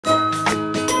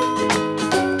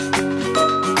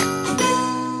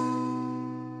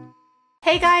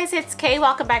Hey guys, it's Kay.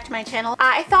 Welcome back to my channel.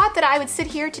 I thought that I would sit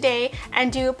here today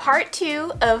and do part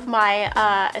 2 of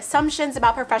my assumptions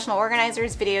about professional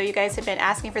organizers video. You guys have been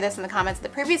asking for this in the comments of the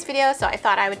previous video, so I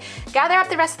thought I would gather up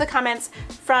the rest of the comments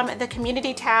from the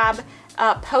community tab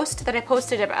post that I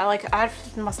posted about, like,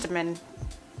 it must have been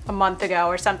a month ago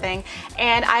or something,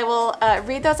 and I will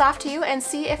read those off to you and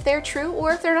see if they're true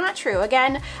or if they're not true.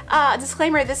 Again,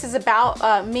 disclaimer, this is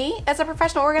about me as a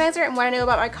professional organizer and what I know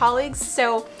about my colleagues,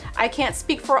 so I can't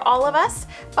speak for all of us,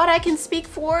 but I can speak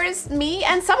for me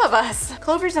and some of us.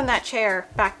 Clover's in that chair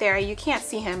back there. You can't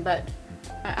see him, but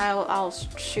I'll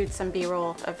shoot some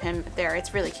b-roll of him there.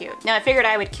 It's really cute. Now I figured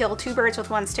I would kill 2 birds with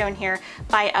 1 stone here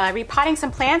by repotting some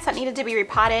plants that needed to be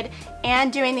repotted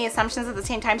and doing the assumptions at the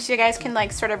same time, so you guys can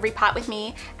like sort of repot with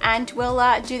me and we'll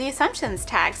do the assumptions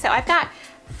tag. So I've got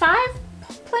 5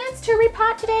 plants to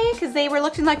repot today because they were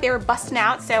looking like they were busting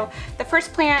out. So the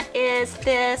first plant is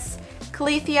this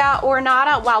Caletheia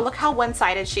ornata. Wow, look how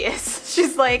one-sided she is.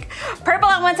 She's like purple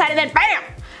on one side and then bam!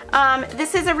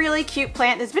 This is a really cute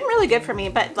plant that's been really good for me,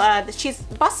 but she's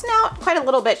busting out quite a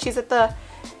little bit. She's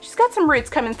got some roots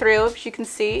coming through, if you can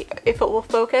see, if it will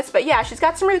focus. But yeah, she's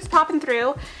got some roots popping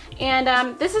through.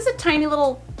 And this is a tiny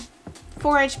little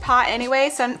 4-inch pot anyway,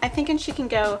 so I'm thinking she can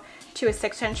go to a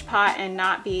 6-inch pot and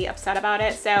not be upset about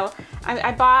it. So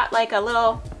I bought like a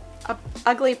little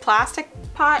ugly plastic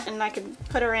pot and I could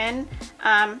put her in.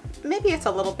 Maybe it's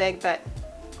a little big, but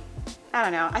I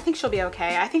don't know. I think she'll be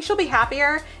okay. I think she'll be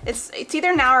happier. It's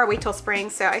either now or wait till spring.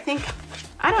 So I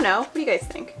don't know. What do you guys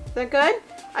think? Is that good?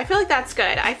 I feel like that's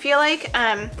good. I feel like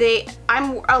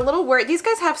I'm a little worried. These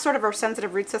guys have sort of a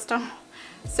sensitive root system.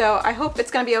 So I hope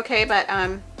it's gonna be okay, but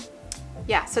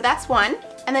yeah, so that's one.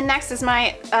 And then next is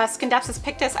my Scindapsus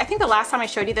pictus. I think the last time I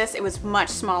showed you this, it was much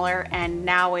smaller and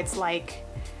now it's like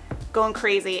going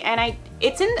crazy. And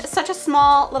it's in such a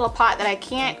small little pot that I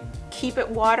can't keep it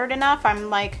watered enough. I'm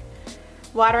like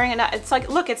watering it. It's like,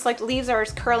 look, it's like leaves are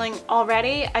curling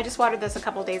already. I just watered this a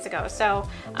couple days ago. So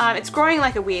it's growing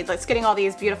like a weed. It's getting all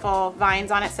these beautiful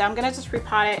vines on it. So I'm gonna just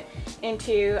repot it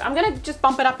into, I'm gonna just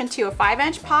bump it up into a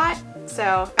 5-inch pot.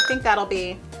 So I think that'll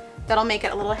make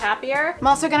it a little happier. I'm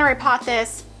also gonna repot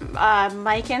this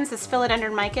micans, this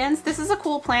philodendron micans. This is a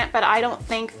cool plant, but I don't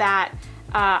think that,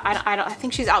 I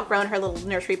think she's outgrown her little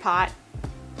nursery pot.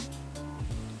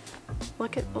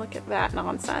 Look at that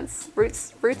nonsense.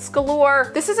 Roots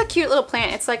galore. This is a cute little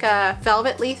plant. It's like a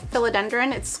velvet leaf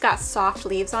philodendron. It's got soft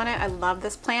leaves on it. I love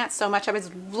this plant so much. I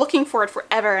was looking for it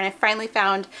forever and I finally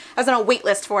found, I was on a wait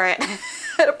list for it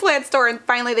at a plant store and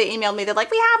finally they emailed me. They're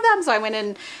like, we have them. So I went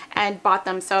in and bought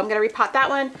them. So I'm gonna repot that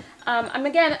one. I'm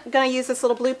again gonna use this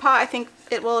little blue pot. I think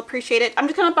it will appreciate it. I'm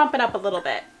just gonna bump it up a little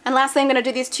bit. And lastly, I'm gonna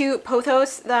do these 2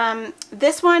 pothos.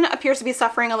 This one appears to be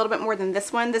suffering a little bit more than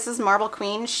this one. This is Marble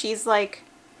Queen. She's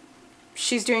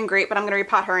doing great, but I'm gonna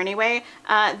repot her anyway.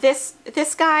 This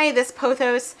guy, this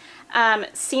pothos,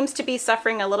 seems to be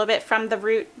suffering a little bit from the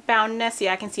root boundness.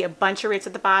 Yeah, I can see a bunch of roots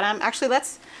at the bottom. Actually,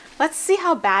 let's see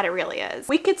how bad it really is.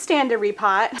 We could stand a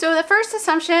repot. So the first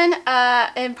assumption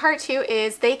in part 2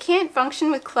 is they can't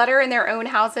function with clutter in their own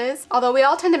houses, although we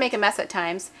all tend to make a mess at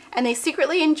times, and they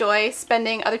secretly enjoy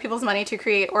spending other people's money to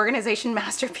create organization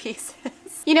masterpieces.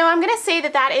 You know, I'm gonna say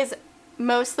that is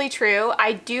mostly true.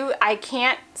 I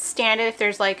can't stand it if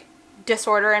there's like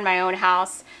disorder in my own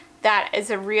house. That is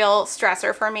a real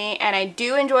stressor for me, and I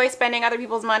do enjoy spending other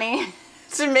people's money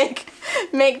to make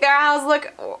their house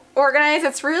look organized.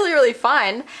 It's really, really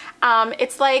fun.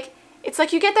 It's like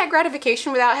you get that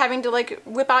gratification without having to like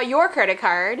whip out your credit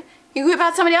card. You whip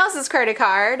out somebody else's credit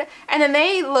card and then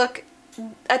they look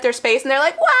at their space and they're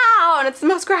like, wow, and it's the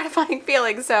most gratifying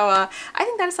feeling. So I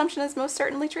think that assumption is most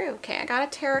certainly true. Okay, I got a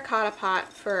terracotta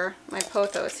pot for my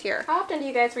pothos here. How often do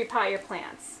you guys repot your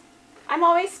plants? I'm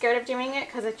always scared of doing it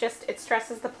because it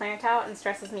stresses the plant out and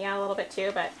stresses me out a little bit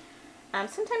too, but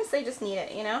sometimes they just need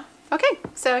it, you know? Okay,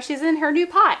 so she's in her new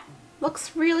pot.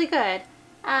 Looks really good.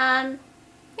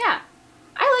 Yeah,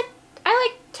 I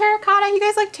like terracotta. You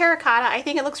guys like terracotta? I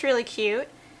think it looks really cute.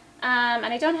 And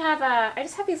I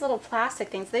just have these little plastic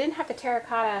things. They didn't have the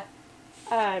terracotta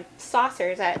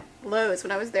saucers at Lowe's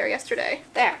when I was there yesterday.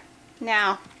 There.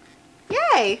 Now,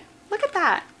 yay! Look at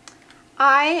that.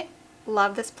 I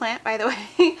love this plant, by the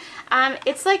way.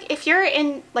 It's like if you're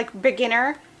in like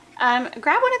beginner,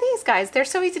 grab one of these guys. They're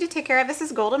so easy to take care of. This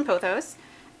is golden pothos.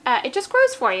 It just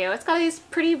grows for you. It's got these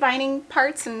pretty vining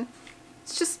parts and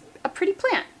it's just a pretty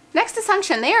plant. Next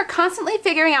assumption, they are constantly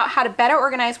figuring out how to better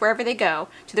organize wherever they go.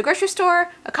 To the grocery store,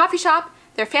 a coffee shop,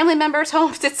 their family members'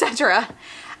 homes, etc.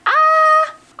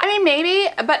 I mean, maybe,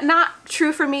 but not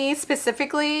true for me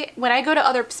specifically. When I go to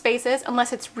other spaces,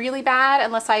 unless it's really bad,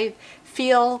 unless I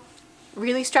feel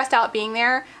really stressed out being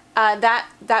there,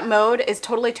 that mode is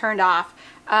totally turned off.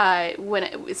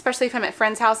 Especially if I'm at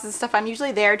friends' houses and stuff, I'm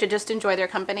usually there to just enjoy their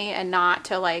company and not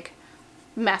to like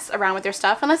mess around with their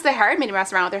stuff. Unless they hired me to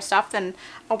mess around with their stuff, then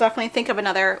I'll definitely think of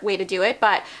another way to do it.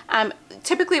 But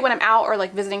typically when I'm out or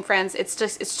like visiting friends, it's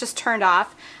just turned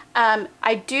off.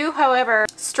 I do, however,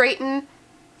 straighten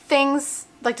things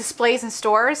like displays in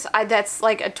stores. That's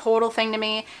like a total thing to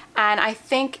me, and I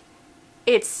think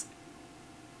it's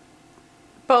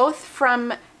both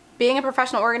from being a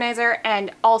professional organizer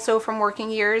and also from working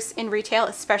years in retail,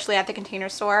 especially at the Container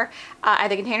Store. At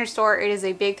the Container Store, it is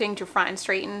a big thing to front and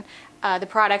straighten the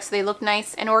products so they look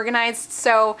nice and organized.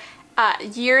 So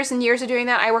years and years of doing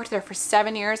that. I worked there for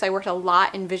 7 years. I worked a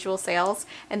lot in visual sales,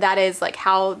 and that is like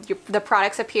how the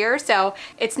products appear. So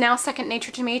it's now second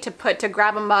nature to me to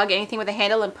grab a mug, anything with a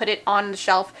handle, and put it on the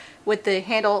shelf with the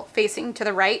handle facing to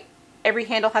the right. Every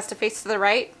handle has to face to the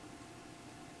right.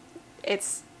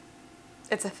 It's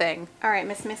a thing. All right,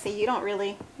 Miss Missy,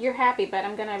 you're happy, but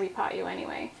I'm gonna repot you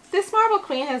anyway. This Marble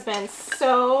Queen has been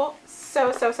so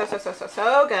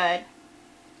good.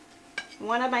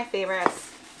 One of my favorites.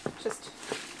 Just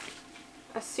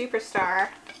a superstar.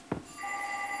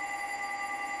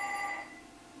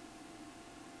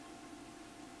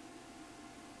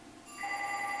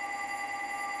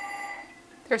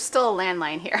 There's still a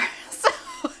landline here. So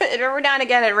every now and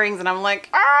again it rings and I'm like,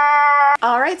 ah!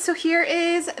 All right, so here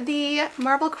is the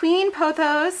Marble Queen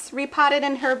pothos repotted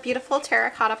in her beautiful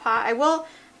terracotta pot. I will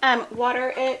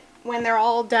water it when they're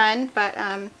all done, but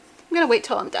I'm gonna wait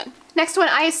till I'm done. Next one,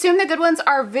 I assume the good ones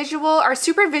are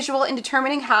super visual in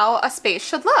determining how a space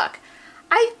should look.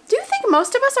 I do think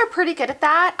most of us are pretty good at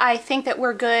that. I think that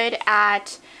we're good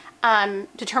at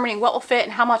determining what will fit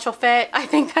and how much will fit. I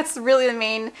think that's really the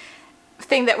main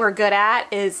thing that we're good at,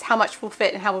 is how much will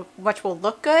fit and how much will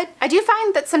look good. I do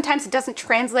find that sometimes it doesn't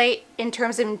translate in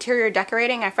terms of interior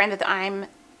decorating. I find that I'm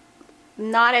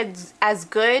not as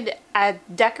good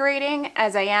at decorating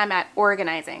as I am at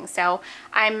organizing. So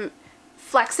I'm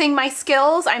flexing my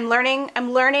skills. I'm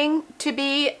learning to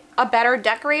be a better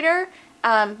decorator,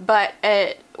 but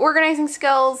organizing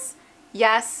skills,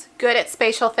 yes. Good at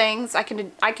spatial things. I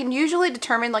can usually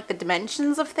determine like the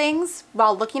dimensions of things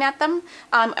while looking at them,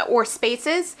 or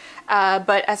spaces.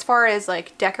 But as far as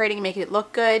like decorating, making it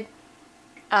look good,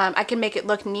 I can make it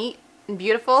look neat and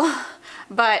beautiful.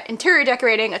 But interior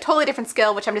decorating, a totally different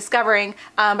skill, which I'm discovering,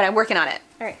 but I'm working on it.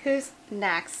 All right, who's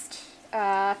next?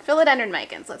 Philodendron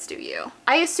Micans, let's do you.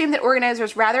 I assume that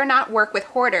organizers rather not work with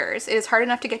hoarders. It is hard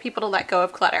enough to get people to let go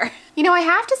of clutter. You know, I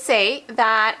have to say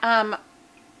that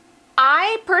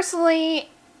I personally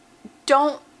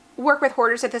don't work with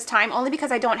hoarders at this time, only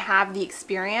because I don't have the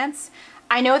experience.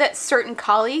 I know that certain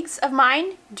colleagues of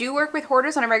mine do work with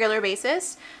hoarders on a regular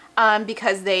basis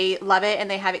because they love it and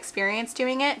they have experience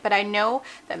doing it, but I know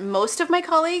that most of my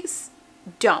colleagues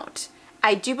don't.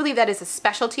 I do believe that is a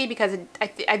specialty, because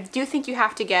I do think you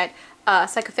have to get a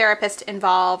psychotherapist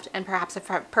involved and perhaps a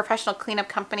professional cleanup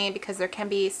company, because there can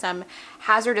be some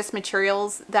hazardous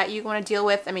materials that you want to deal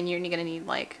with. I mean, you're going to need,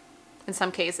 like, in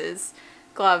some cases,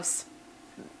 gloves,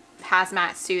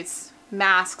 hazmat suits,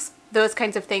 masks, those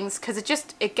kinds of things, because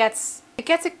it gets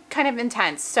kind of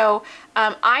intense. So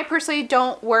I personally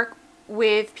don't work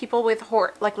with people with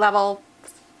like level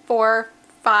 4,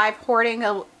 5 hoarding.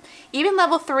 Even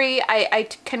level 3, I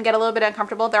can get a little bit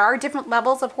uncomfortable. There are different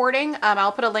levels of hoarding.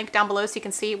 I'll put a link down below so you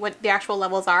can see what the actual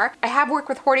levels are. I have worked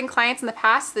with hoarding clients in the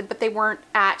past, but they weren't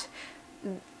at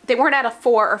a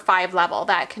 4 or 5 level.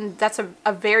 That's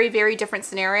a very, very different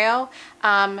scenario.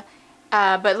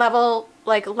 But level,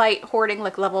 like light hoarding,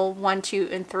 like level 1, 2,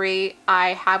 and 3, I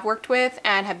have worked with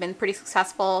and have been pretty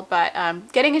successful. But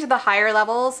getting into the higher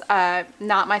levels,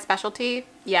 not my specialty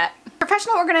yet.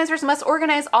 Professional organizers must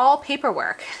organize all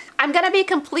paperwork. I'm gonna be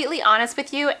completely honest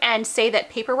with you and say that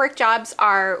paperwork jobs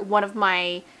are one of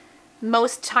my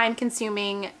most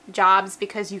time-consuming jobs,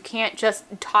 because you can't just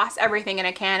toss everything in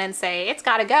a can and say it's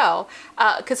gotta go.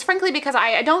 Because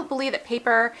I don't believe that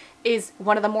paper is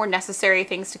one of the more necessary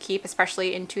things to keep,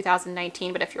 especially in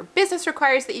 2019. But if your business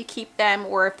requires that you keep them,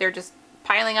 or if they're just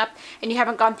piling up and you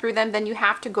haven't gone through them, then you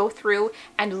have to go through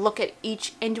and look at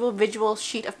each individual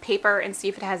sheet of paper and see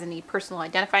if it has any personal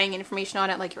identifying information on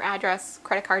it, like your address,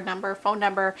 credit card number, phone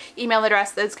number, email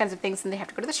address, those kinds of things, and they have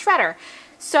to go to the shredder.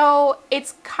 So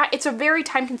it's a very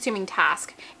time-consuming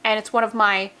task, and it's one of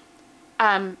my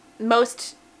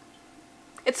most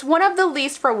It's one of the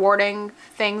least rewarding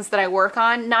things that I work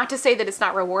on. Not to say that it's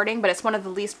not rewarding, but it's one of the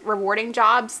least rewarding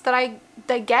jobs that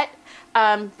I get.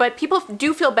 But people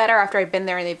do feel better after I've been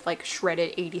there and they've like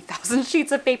shredded 80,000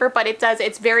 sheets of paper, but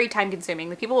it's very time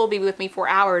consuming. The people will be with me for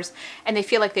hours and they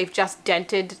feel like they've just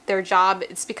dented their job.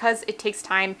 It's because it takes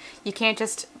time. You can't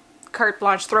just carte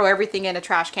blanche throw everything in a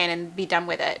trash can and be done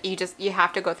with it. You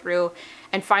have to go through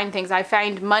and find things. I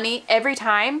find money every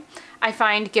time. I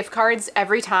find gift cards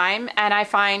every time, and I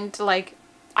find like,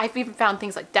 I've even found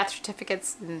things like death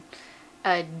certificates and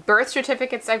birth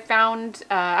certificates. I found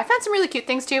some really cute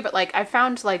things too, but like I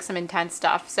found like some intense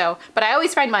stuff. So, but I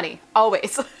always find money,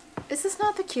 always. Is this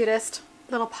not the cutest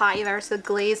little pie you've ever seen? The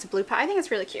glazed blue pie. I think it's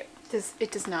really cute.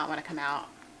 It does not want to come out.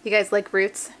 You guys like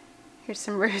roots? Here's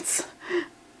some roots.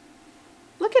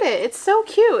 Look at it. It's so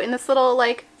cute in this little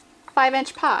like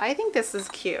 5-inch pot. I think this is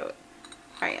cute.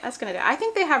 All right, that's gonna do. I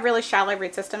think they have really shallow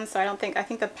root systems, so I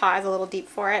think the pot is a little deep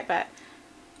for it, but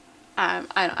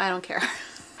I don't care.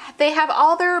 They have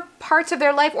all their parts of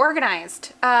their life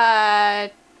organized.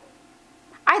 I'd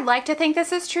like to think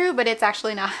this is true, but it's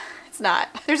actually not. It's not.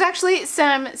 There's actually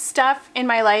some stuff in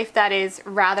my life that is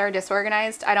rather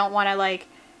disorganized. I don't want to like,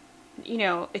 you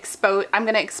know, I'm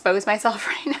gonna expose myself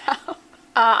right now.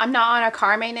 I'm not on a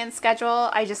car maintenance schedule.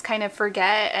 I just kind of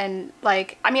forget, and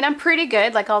like, I mean, I'm pretty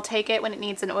good. Like, I'll take it when it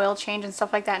needs an oil change and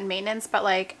stuff like that in maintenance, but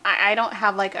like, I don't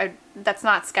have like that's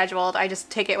not scheduled. I just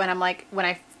take it when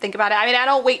I think about it. I mean, I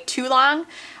don't wait too long,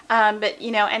 but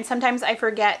you know, and sometimes I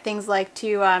forget things like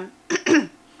to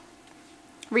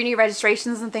renew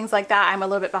registrations and things like that. I'm a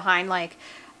little bit behind, like,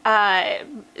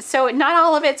 so not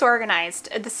all of it's organized.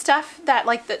 The stuff that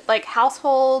like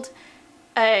household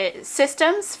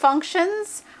systems,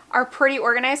 functions are pretty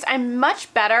organized. I'm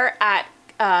much better at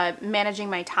managing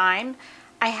my time.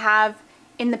 I have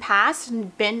in the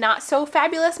past been not so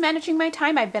fabulous managing my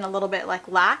time. I've been a little bit like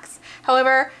lax.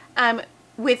 However,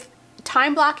 with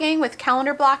time blocking, with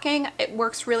calendar blocking, it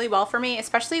works really well for me,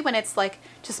 especially when it's like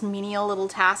just menial little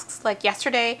tasks. Like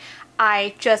yesterday,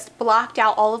 I just blocked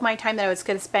out all of my time that I was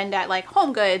going to spend at like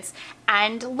Home Goods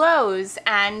and Lowe's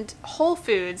and Whole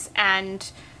Foods and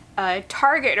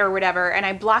Target or whatever, and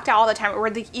I blocked out all the time, or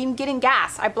even getting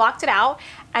gas. I blocked it out,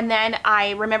 and then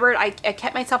I remembered I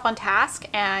kept myself on task,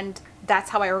 and that's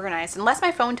how I organized. Unless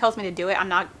my phone tells me to do it,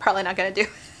 I'm probably not gonna do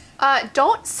it.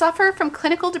 Don't suffer from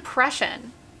clinical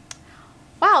depression.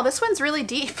 Wow, this one's really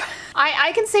deep.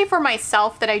 I can say for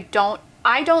myself that I don't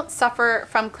suffer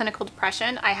from clinical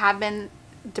depression. I have been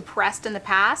depressed in the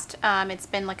past. It's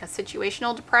been like a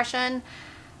situational depression.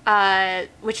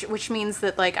 Which means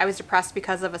that like I was depressed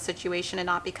because of a situation and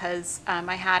not because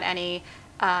I had any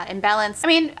imbalance. I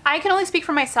mean, I can only speak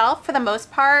for myself. For the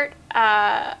most part,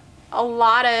 a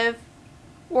lot of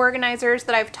organizers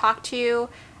that I've talked to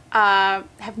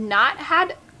have not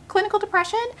had clinical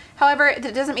depression. However,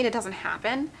 that doesn't mean it doesn't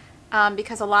happen,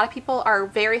 because a lot of people are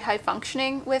very high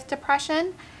functioning with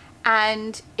depression,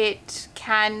 and it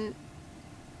can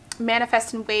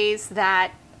manifest in ways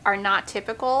that are not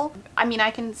typical. I mean, I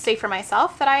can say for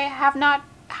myself that I have not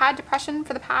had depression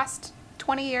for the past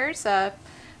 20 years,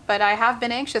 but I have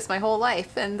been anxious my whole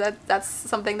life, and that's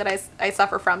something that I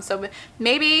suffer from. So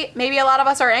maybe a lot of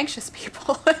us are anxious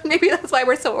people. Maybe that's why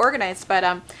we're so organized. But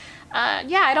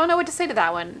yeah, I don't know what to say to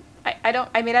that one. I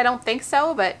don't think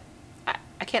so, but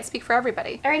I can't speak for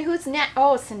everybody. All right, who's next?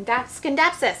 Oh,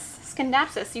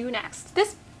 Scindapsis, you next.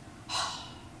 This.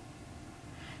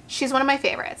 She's one of my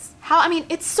favorites. I mean,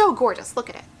 it's so gorgeous. Look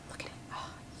at it. Look at it. Oh,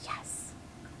 yes.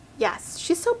 Yes.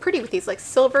 She's so pretty with these like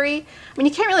silvery. I mean,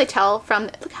 you can't really tell from,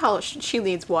 look how she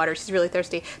needs water. She's really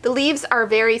thirsty. The leaves are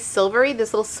very silvery,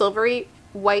 this little silvery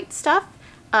white stuff.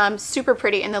 Super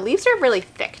pretty. And the leaves are really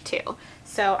thick too.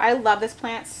 So I love this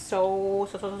plant so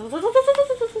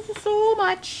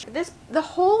much. The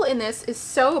hole in this is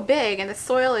so big, and the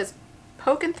soil is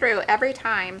poking through every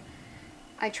time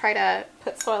I try to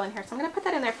put soil in here. So I'm gonna put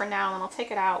that in there for now, and I'll take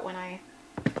it out when I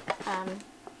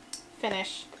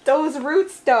finish. Those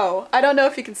roots though, I don't know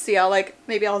if you can see.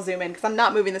 Maybe I'll zoom in because I'm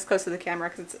not moving this close to the camera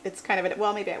because it's kind of,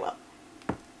 well, maybe I will.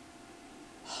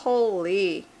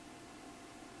 Holy.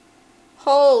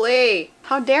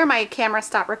 How dare my camera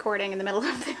stop recording in the middle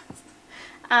of this.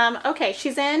 Okay,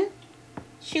 she's in.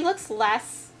 She looks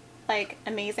less like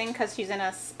amazing because she's in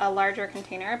a larger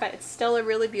container, but it's still a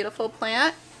really beautiful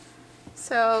plant.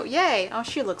 So yay. Oh,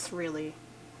 she looks really,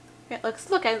 it looks,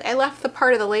 look, I left the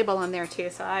part of the label on there too,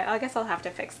 so I guess I'll have to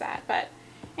fix that. But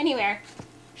anyway,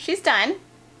 she's done.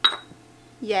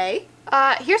 Yay.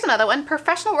 Here's another one.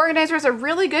 Professional organizers are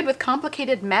really good with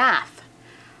complicated math.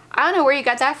 I don't know where you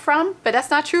got that from, but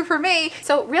that's not true for me.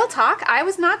 So real talk, I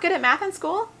was not good at math in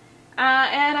school.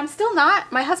 And I'm still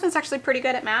not. My husband's actually pretty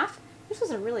good at math. This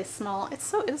was a really small,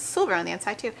 it's silver on the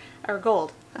inside too, or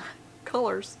gold.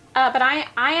 Colors. But I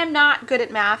am not good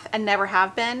at math and never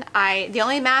have been. The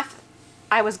only math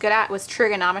I was good at was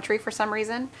trigonometry for some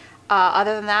reason.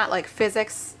 Other than that, like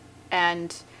physics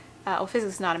and, well,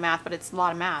 physics is not a math, but it's a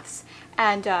lot of maths.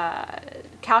 And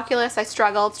calculus, I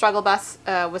struggled. Struggle bus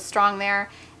was strong there.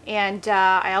 And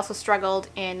I also struggled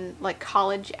in like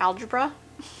college algebra.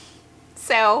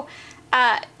 So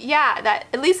yeah,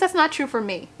 at least that's not true for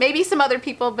me. Maybe some other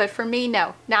people, but for me,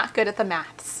 no, not good at the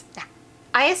maths. Yeah.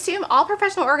 I assume all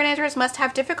professional organizers must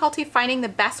have difficulty finding the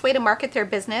best way to market their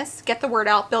business, get the word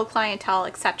out, build clientele,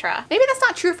 etc. Maybe that's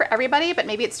not true for everybody, but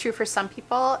maybe it's true for some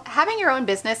people. Having your own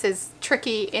business is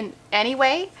tricky in any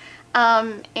way.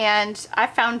 And I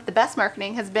found the best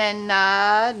marketing has been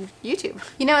YouTube.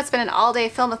 You know, it's been an all-day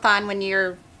filmathon when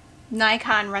your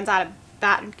Nikon runs out of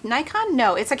Nikon?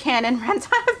 No, it's a Canon runs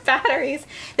out of batteries.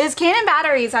 This Canon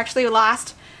batteries actually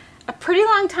last a pretty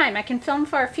long time. I can film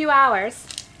for a few hours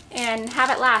and have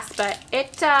it last, but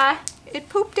it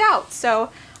pooped out. So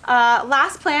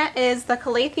last plant is the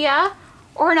Calathea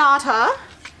ornata.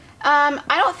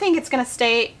 I don't think it's gonna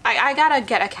stay. I gotta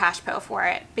get a cash po for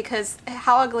it because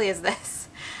how ugly is this?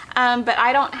 But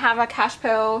I don't have a cash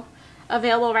po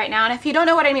available right now. And if you don't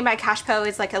know what I mean by cash po,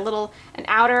 is like an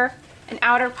outer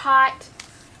pot.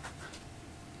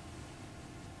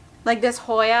 Like this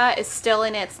Hoya is still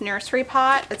in its nursery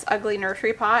pot, its ugly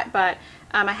nursery pot, but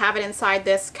I have it inside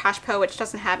this cash po, which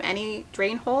doesn't have any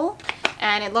drain hole,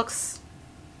 and it looks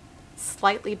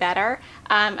slightly better.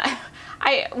 When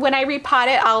I repot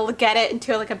it, I'll get it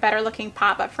into like a better looking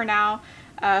pot, but for now,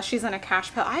 she's in a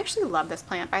cash po. I actually love this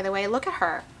plant, by the way. Look at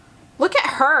her. Look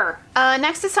at her.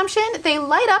 Next assumption, they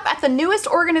light up at the newest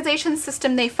organization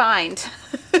system they find.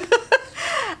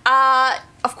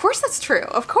 Of course that's true.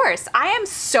 Of course. I am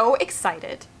so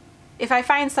excited if I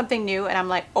find something new and I'm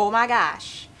like, oh my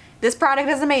gosh, this product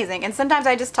is amazing. And sometimes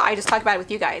I just talk about it with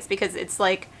you guys because it's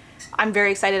like, I'm very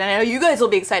excited. And I know you guys will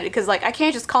be excited because like, I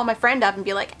can't just call my friend up and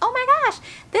be like, oh my gosh,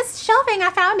 this shelving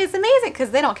I found is amazing, because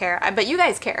they don't care. But you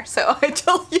guys care. So I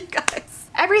told you guys.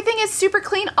 Everything is super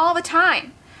clean all the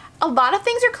time. A lot of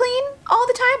things are clean all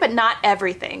the time, but not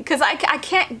everything, because I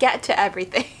can't get to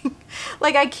everything.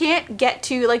 Like I can't get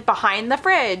to like behind the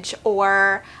fridge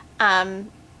or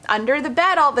under the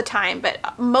bed all the time,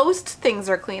 but most things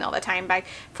are clean all the time.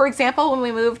 For example, when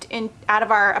we moved out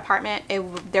of our apartment,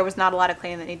 there was not a lot of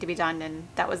cleaning that needed to be done, and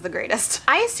that was the greatest.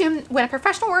 I assume when a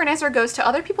professional organizer goes to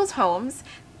other people's homes,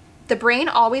 the brain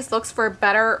always looks for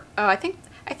better, I think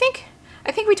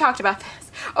we talked about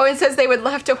this. Oh, it says they would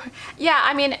love to, yeah,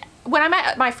 I mean, when I'm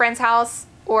at my friend's house,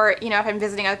 or, you know, if I'm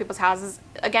visiting other people's houses,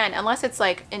 again, unless it's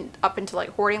like up into like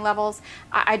hoarding levels,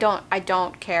 I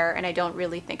don't care, and I don't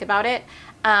really think about it,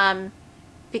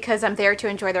 because I'm there to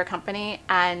enjoy their company,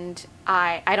 and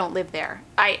I don't live there.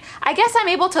 I guess I'm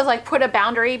able to like put a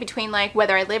boundary between like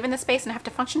whether I live in the space and have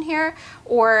to function here,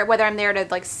 or whether I'm there to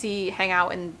like hang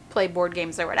out and play board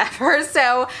games or whatever.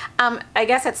 So I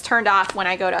guess it's turned off when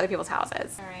I go to other people's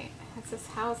houses. All right,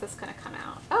 how is this gonna come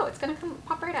out? Oh, it's gonna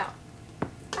pop right out.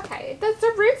 Okay,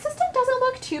 the root system doesn't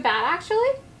look too bad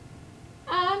actually,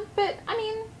 but I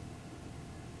mean,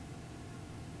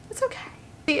 it's okay.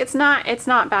 See, it's not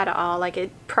bad at all. Like it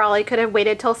probably could have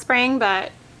waited till spring,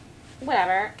 but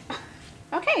whatever.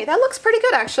 Okay, that looks pretty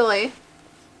good actually.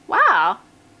 Wow.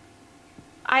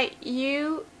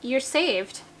 You're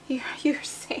saved. You're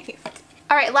saved.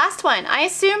 All right, last one. I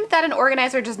assume that an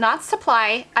organizer does not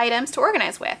supply items to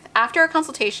organize with. After a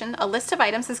consultation, a list of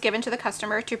items is given to the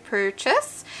customer to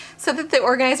purchase so that the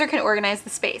organizer can organize the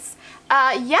space.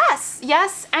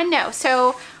 Yes and no.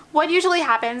 So what usually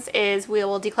happens is we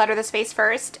will declutter the space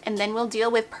first, and then we'll deal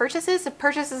with purchases if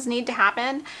purchases need to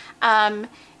happen.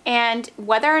 And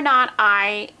whether or not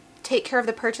I take care of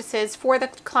the purchases for the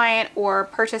client or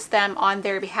purchase them on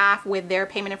their behalf with their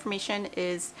payment information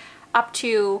is up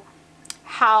to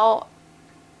how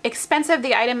expensive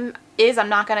the item is. I'm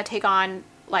not going to take on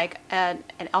like an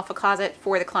alpha closet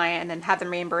for the client and then have them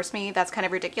reimburse me. That's kind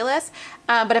of ridiculous.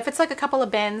 But if it's like a couple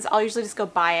of bins, I'll usually just go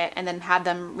buy it and then have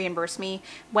them reimburse me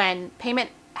when payment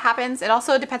happens. It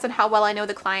also depends on how well I know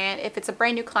the client. If it's a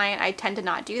brand new client, I tend to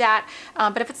not do that.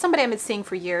 But if it's somebody I've been seeing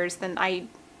for years, then I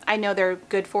know they're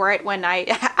good for it when I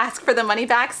ask for the money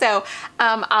back. So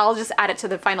I'll just add it to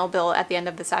the final bill at the end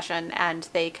of the session, and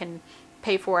they can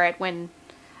pay for it when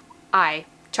I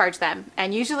charge them.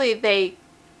 And usually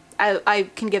I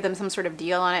can give them some sort of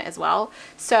deal on it as well.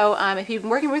 So if you've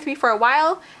been working with me for a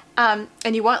while and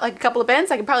you want like a couple of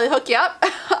bins, I can probably hook you up.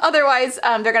 Otherwise,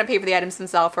 they're gonna pay for the items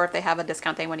themselves, or if they have a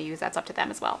discount they want to use, that's up to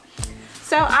them as well.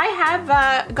 So I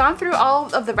have gone through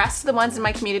all of the rest of the ones in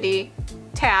my community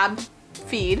tab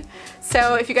feed.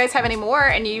 So if you guys have any more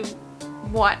and you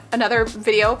want another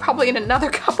video, probably in another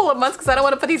couple of months, because I don't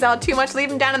want to put these out too much, leave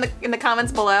them down in the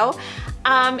comments below.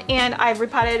 And I've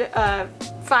repotted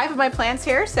 5 of my plants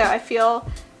here, so I feel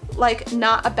like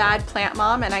not a bad plant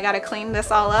mom, and I gotta clean this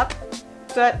all up.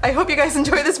 But I hope you guys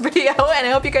enjoy this video, and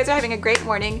I hope you guys are having a great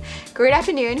morning, great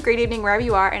afternoon, great evening, wherever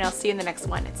you are, and I'll see you in the next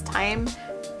one. It's time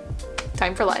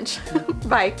for lunch.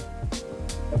 Bye.